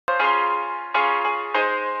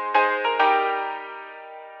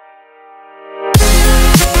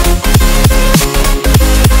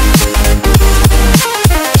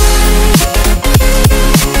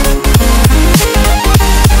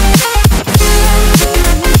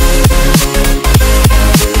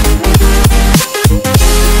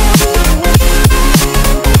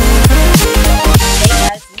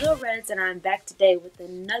today with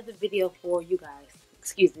another video for you guys.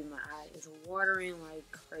 Excuse me, my eye is watering like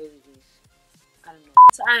crazy. I don't know.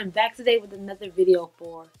 So I am back today with another video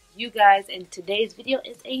for you guys, and today's video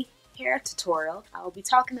is a hair tutorial. I will be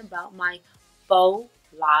talking about my faux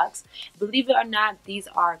locks. Believe it or not, these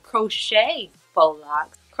are crochet faux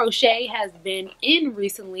locks. Crochet has been in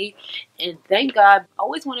recently, and thank God. I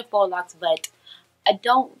always wanted faux locks, but I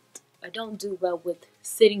don't do well with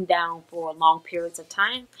sitting down for long periods of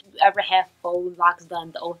time. If you ever have faux locks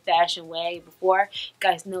done the old-fashioned way before, you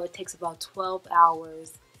guys know it takes about 12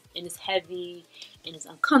 hours and it's heavy and it's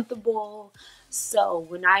uncomfortable. So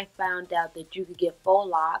when I found out that you could get faux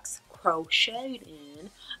locks crocheted in,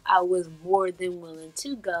 I was more than willing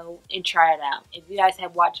to go and try it out. If you guys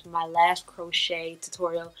have watched my last crochet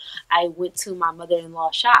tutorial, I went to my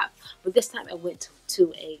mother-in-law's shop, but this time I went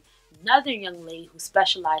to another young lady who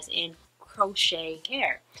specialized in crochet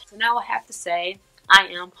hair. So now I have to say I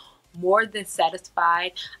am more than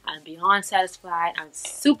satisfied. I'm beyond satisfied. I'm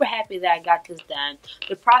super happy that I got this done.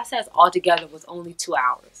 The process altogether was only 2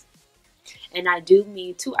 hours. And I do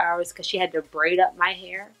mean 2 hours because she had to braid up my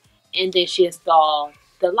hair and then she installed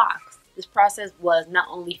the locks. This process was not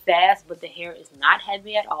only fast, but the hair is not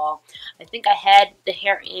heavy at all. I think I had the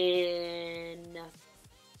hair in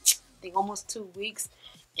almost 2 weeks,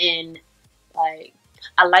 and like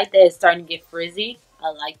I like that it's starting to get frizzy. I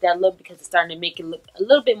like that look because it's starting to make it look a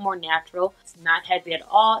little bit more natural. It's not heavy at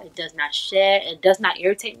all. It does not shed. It does not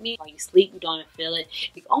irritate me. While you sleep, you don't even feel it.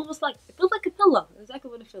 It's almost like, it feels like a pillow. Exactly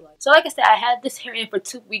what it feels like. So like I said, I had this hair in for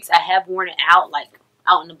 2 weeks. I have worn it out, like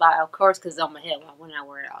out and about, of course, because it's on my head. Well, when I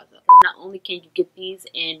wear it out. Not only can you get these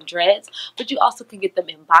in dreads, but you also can get them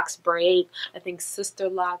in box braid. I think sister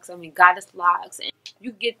locks, goddess locks. And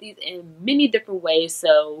you get these in many different ways.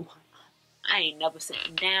 So I ain't never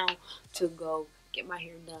sitting down to go get my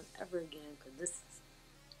hair done ever again because this is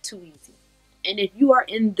too easy. And if you are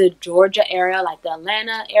in the Georgia area, like the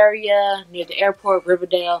Atlanta area, near the airport,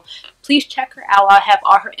 Riverdale, please check her out. I'll have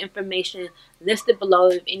all her information listed below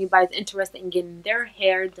if anybody's interested in getting their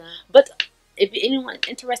hair done. But if anyone is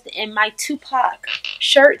interested in my Tupac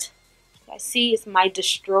shirt, I see it's my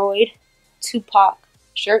destroyed Tupac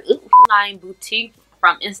shirt. Line Boutique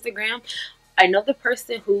from Instagram. I know the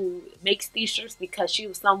person who makes these shirts because she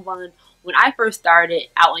was someone when I first started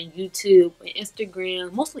out on YouTube and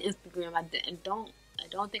Instagram, mostly Instagram. I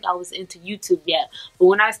don't think I was into YouTube yet. But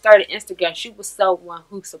when I started Instagram, she was someone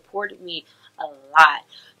who supported me a lot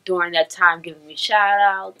during that time, giving me shout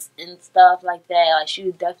outs and stuff like that. Like,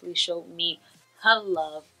 she definitely showed me her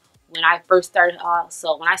love when I first started out.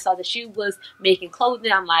 So when I saw that she was making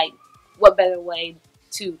clothing, I'm like, what better way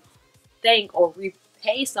to thank or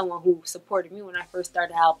repay someone who supported me when I first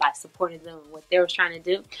started out by supporting them and what they were trying to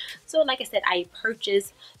do. So like I said, I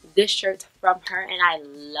purchased this shirt from her and I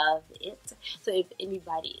love it. So if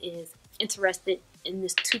anybody is interested in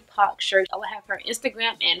this Tupac shirt, I will have her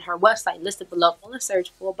Instagram and her website listed below. I'm gonna search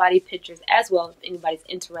full body pictures as well if anybody's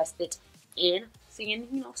interested in seeing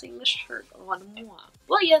this shirt on more.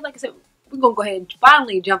 Well, yeah, like I said, we're gonna go ahead and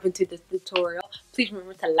finally jump into this tutorial. Please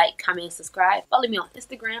remember to like, comment, and subscribe. Follow me on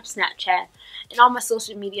Instagram, Snapchat, and all my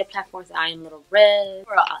social media platforms. I am Little Red.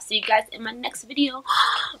 I'll see you guys in my next video.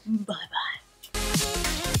 Bye bye.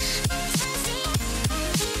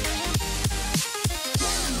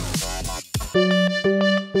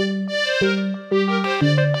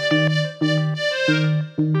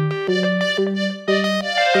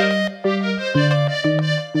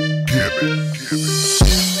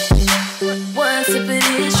 One sip of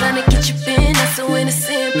this, trying to get you in. Not so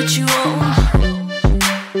innocent, but you on.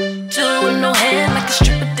 Two with no hand, like a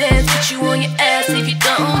stripper dance. Put you on your ass if you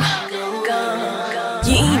don't.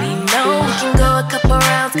 You ain't even know. We can go a couple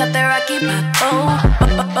rounds, got that rocky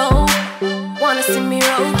pop. Wanna see me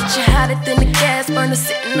roll? Get you hotter than the gas burner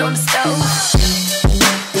sitting on the stove.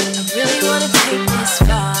 I really wanna take this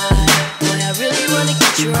far. Boy, I really wanna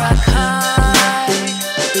get you rock hard.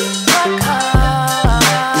 Rock hard.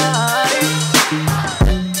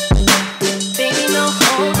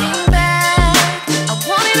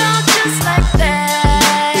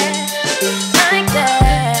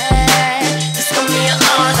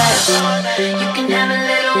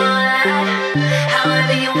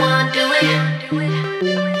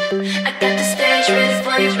 I got the stage ready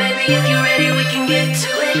for you, baby. If you're ready, we can get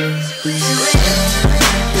to it.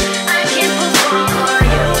 I can't perform for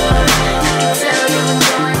you. I can tell you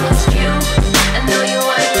enjoying this view. I know you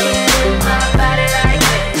wanna get in my body like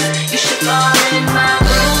this. You should fall in my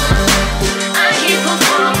room. I can't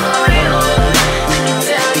perform for you. I can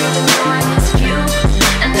tell you enjoying this view.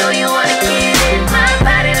 I know you wanna get in my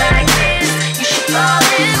body like this. You should fall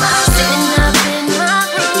in my room. Sitting up in my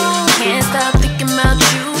room, can't stop thinking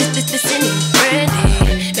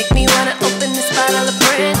of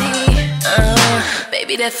brandy.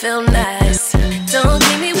 Baby, that feel nice. Don't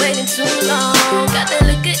keep me waiting too long. Got that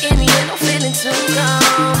liquor in me and I'm feeling too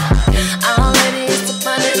gone. All it is to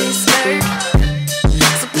find this skirt.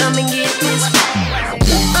 So come and get this.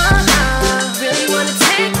 Really wanna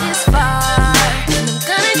take this far, and I'm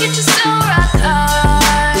gonna get you so rock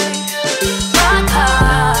hard, rock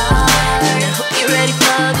hard. I hope you're ready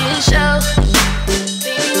for this show.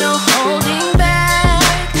 Baby, no holding back.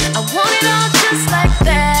 I want it all just like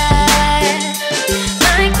that,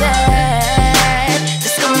 like that.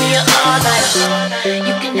 This gon' be your all night.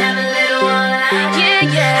 You can have a little all night, yeah,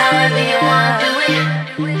 yeah. However you wanna do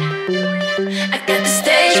it. I got the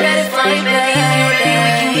stage ready for you, baby. We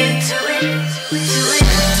can get to it, to it.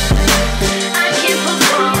 I can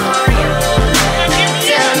perform for you. I can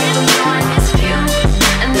tell you you want this view.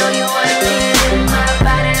 I know you wanna get in my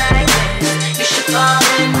body like this. You should fall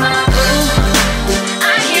in my room. I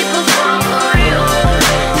can perform for you. I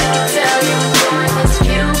can tell you you want this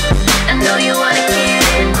view. I know you wanna get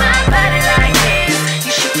in my body like this.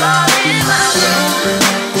 You should fall in my room.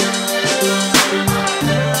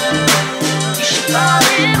 You should fall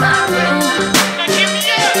in my room.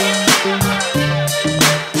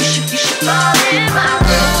 You should fall in my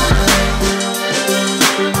room.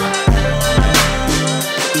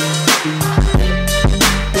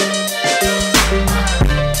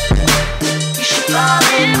 You should fall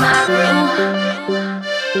in my room.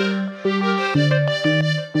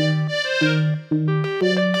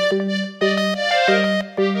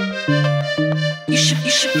 You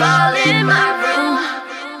should fall in my room.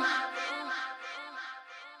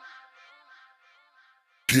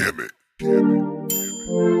 Damn it.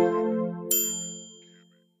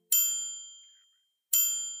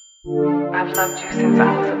 I've loved you since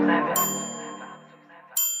I was 11,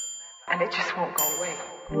 and it just won't go away.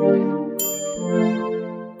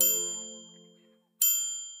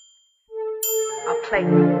 I'll play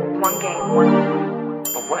one game,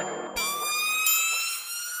 but what?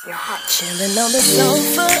 Your heart. Chilling on the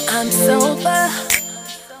sofa, I'm sober,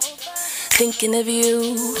 thinking of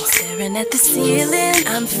you. Staring at the ceiling,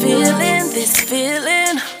 I'm feeling this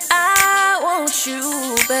feeling. I want you,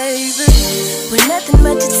 baby, with nothing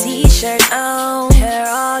but a t-shirt on, hair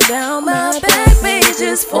all down my back, baby,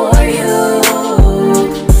 just for you,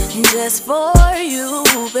 just for you,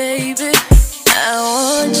 baby. I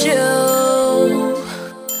want you,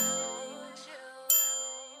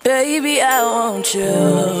 baby, I want you.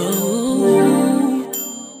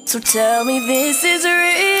 So tell me this is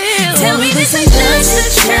real. Tell me this ain't just a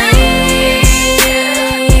train.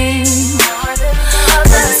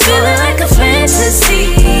 I'm feeling like a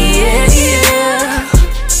fantasy, yeah.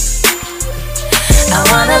 I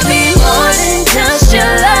wanna be more than just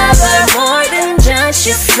your lover, more than just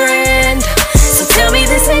your friend. So tell me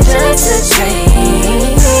this ain't just a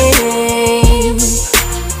dream.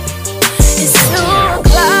 It's 2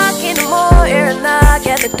 o'clock in the morning, knock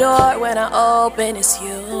at the door. When I open, it's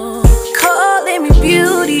you. Calling me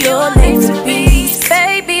beauty, your name's a beast.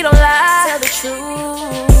 Baby, don't lie, tell the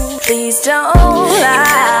truth. Please don't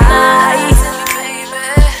lie.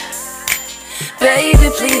 Baby,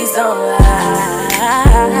 please don't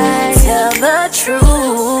lie. Tell the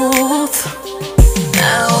truth. I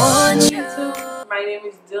want you. My name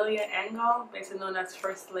is Delia Engel, better known as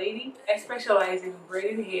First Lady. I specialize in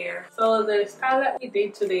braided hair. So the style that we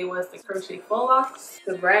did today was the Crochet Faux Locs.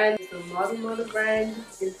 The brand is the Mother brand.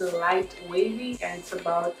 It's the light wavy and it's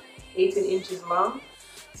about 18 inches long.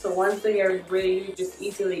 So once the hair is braided, you just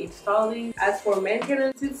easily install it. As for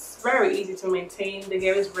maintenance, it's very easy to maintain. The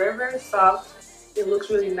hair is very soft. It looks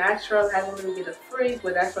really natural, has a little bit of frizz,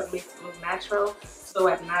 but that's what makes it look natural. So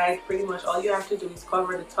at night, pretty much all you have to do is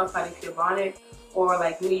cover the top part of your bonnet, or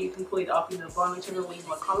like me, you can put it up in the bun, whichever way is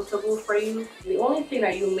more comfortable for you. The only thing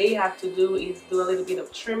that you may have to do is do a little bit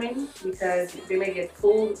of trimming because they may get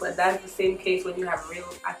pulled, but that's the same case when you have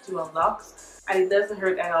real actual locks. And it doesn't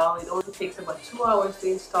hurt at all. It only takes about 2 hours to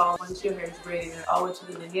install once your hair is braided. And all what you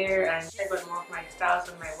do the hair, and check out more of my styles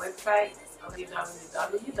on my website,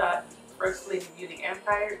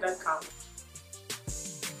 www.firstladybeautyempire.com.